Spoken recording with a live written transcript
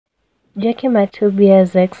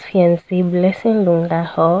Matubia'S ex-fiancee Blessing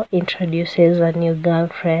Lungaho introduces a new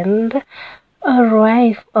girlfriend or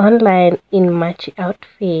wife online in matchy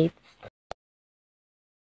outfits.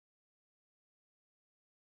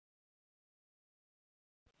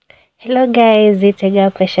 Hello guys, it's a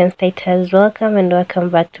girl Patience Status. Welcome and welcome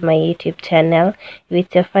back to my YouTube channel. If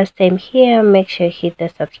it's your first time here, make sure you hit the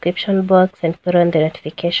subscription box and put on the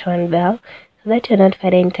notification bell so that you're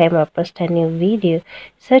notified anytime I post a new video.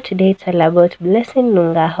 So today it's all about Blessing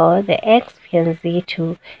Lungaho, the ex-fiancée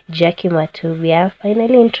to Jackie Matubia,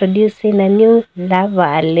 finally introducing a new lover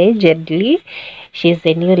allegedly. She's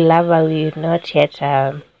the new lover, we're not yet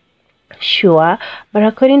sure, but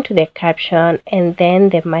according to the caption and then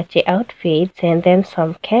the matchy outfits and then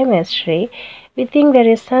some chemistry, we think there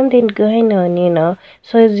is something going on.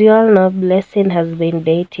 So as you all know, Blessing has been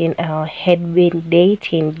dating or had been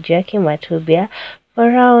dating Jackie Matubia for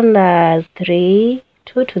around 2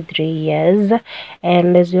 to 3 years,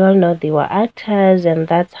 and as you all know, they were actors and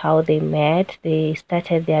that's how they met. They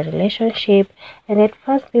started their relationship, and at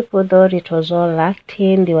first people thought it was all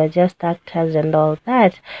acting, they were just actors and all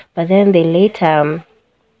that, but then they later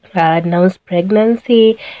announced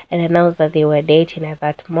pregnancy and announced that they were dating at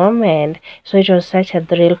that moment. So it was such a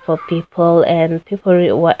thrill for people, and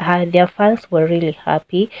their fans were really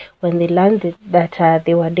happy when they learned that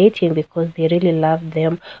they were dating, because they really loved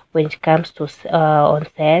them when it comes to on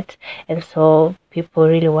set, and so people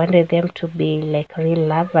really wanted them to be like real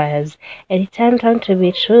lovers, and it turned out to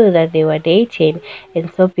be true that they were dating,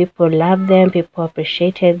 and so people loved them, people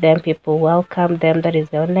appreciated them, people welcomed them. That is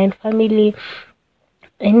the online family.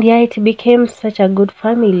 And yeah, it became such a good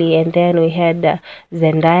family. And then we had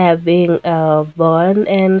Zendaya being born,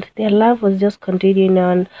 and their love was just continuing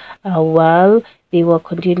on well. They were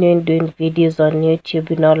continuing doing videos on YouTube,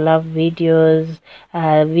 love videos,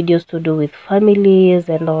 videos to do with families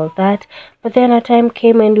and all that. But then a time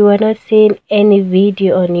came and we were not seeing any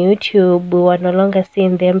video on YouTube. We were no longer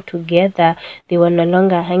seeing them together. They were no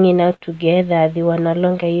longer hanging out together. They were no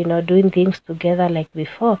longer, doing things together like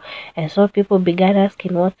before. And so people began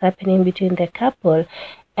asking what's happening between the couple.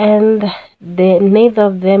 And neither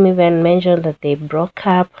of them even mentioned that they broke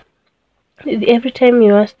up. Every time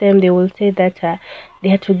you ask them, they will say that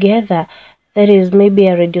they are together. That is, maybe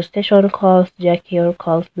a radio station calls Jackie or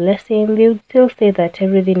calls Blessing, they would still say that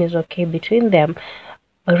everything is okay between them.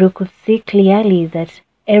 But we could see clearly that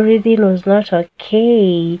everything was not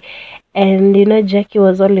okay. And Jackie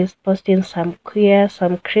was always posting some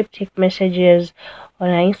cryptic messages on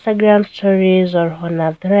her Instagram stories or on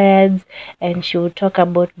her threads, and she would talk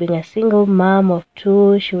about being a single mom of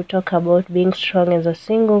 2. She would talk about being strong as a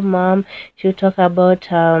single mom. She would talk about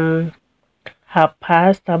her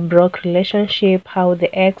past, a broke relationship, how the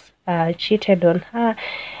ex cheated on her,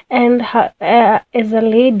 and her, as a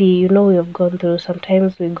lady, we have gone through,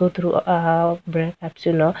 sometimes we go through breakups,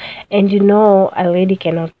 and a lady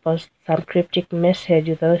cannot post some cryptic message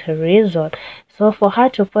without a reason. So for her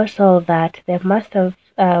to post all that, there must have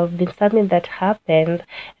been something that happened,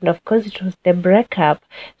 and of course it was the breakup.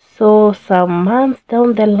 So some months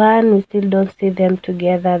down the line, we still don't see them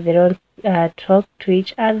together. They don't talk to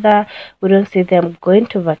each other. We don't see them going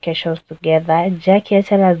to vacations together. Jackie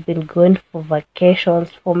actually has been going for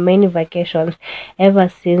vacations, for many vacations, ever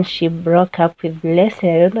since she broke up with Blessing.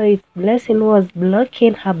 I don't know if Blessing was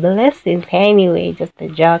blocking her blessings. Anyway, just a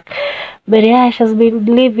joke. But yeah, she's been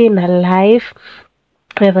living a life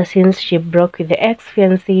ever since she broke with the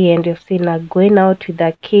ex-fiancé, and you've seen her going out with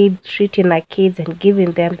her kids, treating her kids and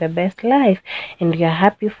giving them the best life, and we are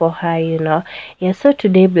happy for her. Yeah, so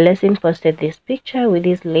today Blessing posted this picture with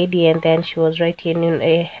this lady, and then she was writing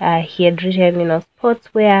he had written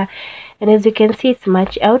sportswear, and as you can see, it's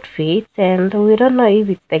match outfits, and we don't know if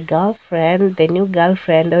it's the new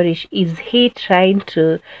girlfriend, or is he trying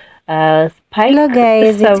to spike. Hello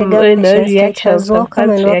guys, it's a girl Patience. Welcome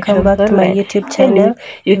and welcome back to my YouTube channel.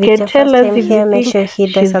 You can tell us if here, make sure you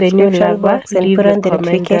hit the subscription box and put on the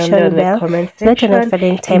notification bell so that you're not for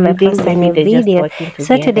the time I post a new video.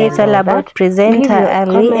 So today it's all about presenter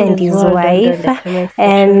Ali and his wife,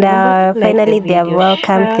 and finally they have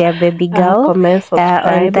welcomed their baby girl on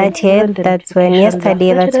 30th. That's when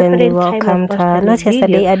they welcomed her, not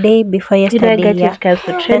yesterday, a day before yesterday. Yeah, that's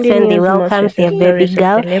when they welcomed their baby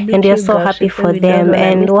girl, and they're so happy for them.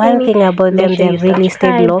 And one thing about them, they've really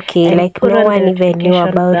stayed low-key, like no one even knew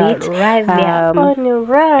about it.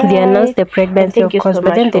 They announced the pregnancy, of course,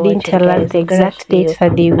 but then they didn't tell us the exact dates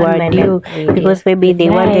that they were due, because maybe they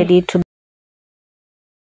wanted it to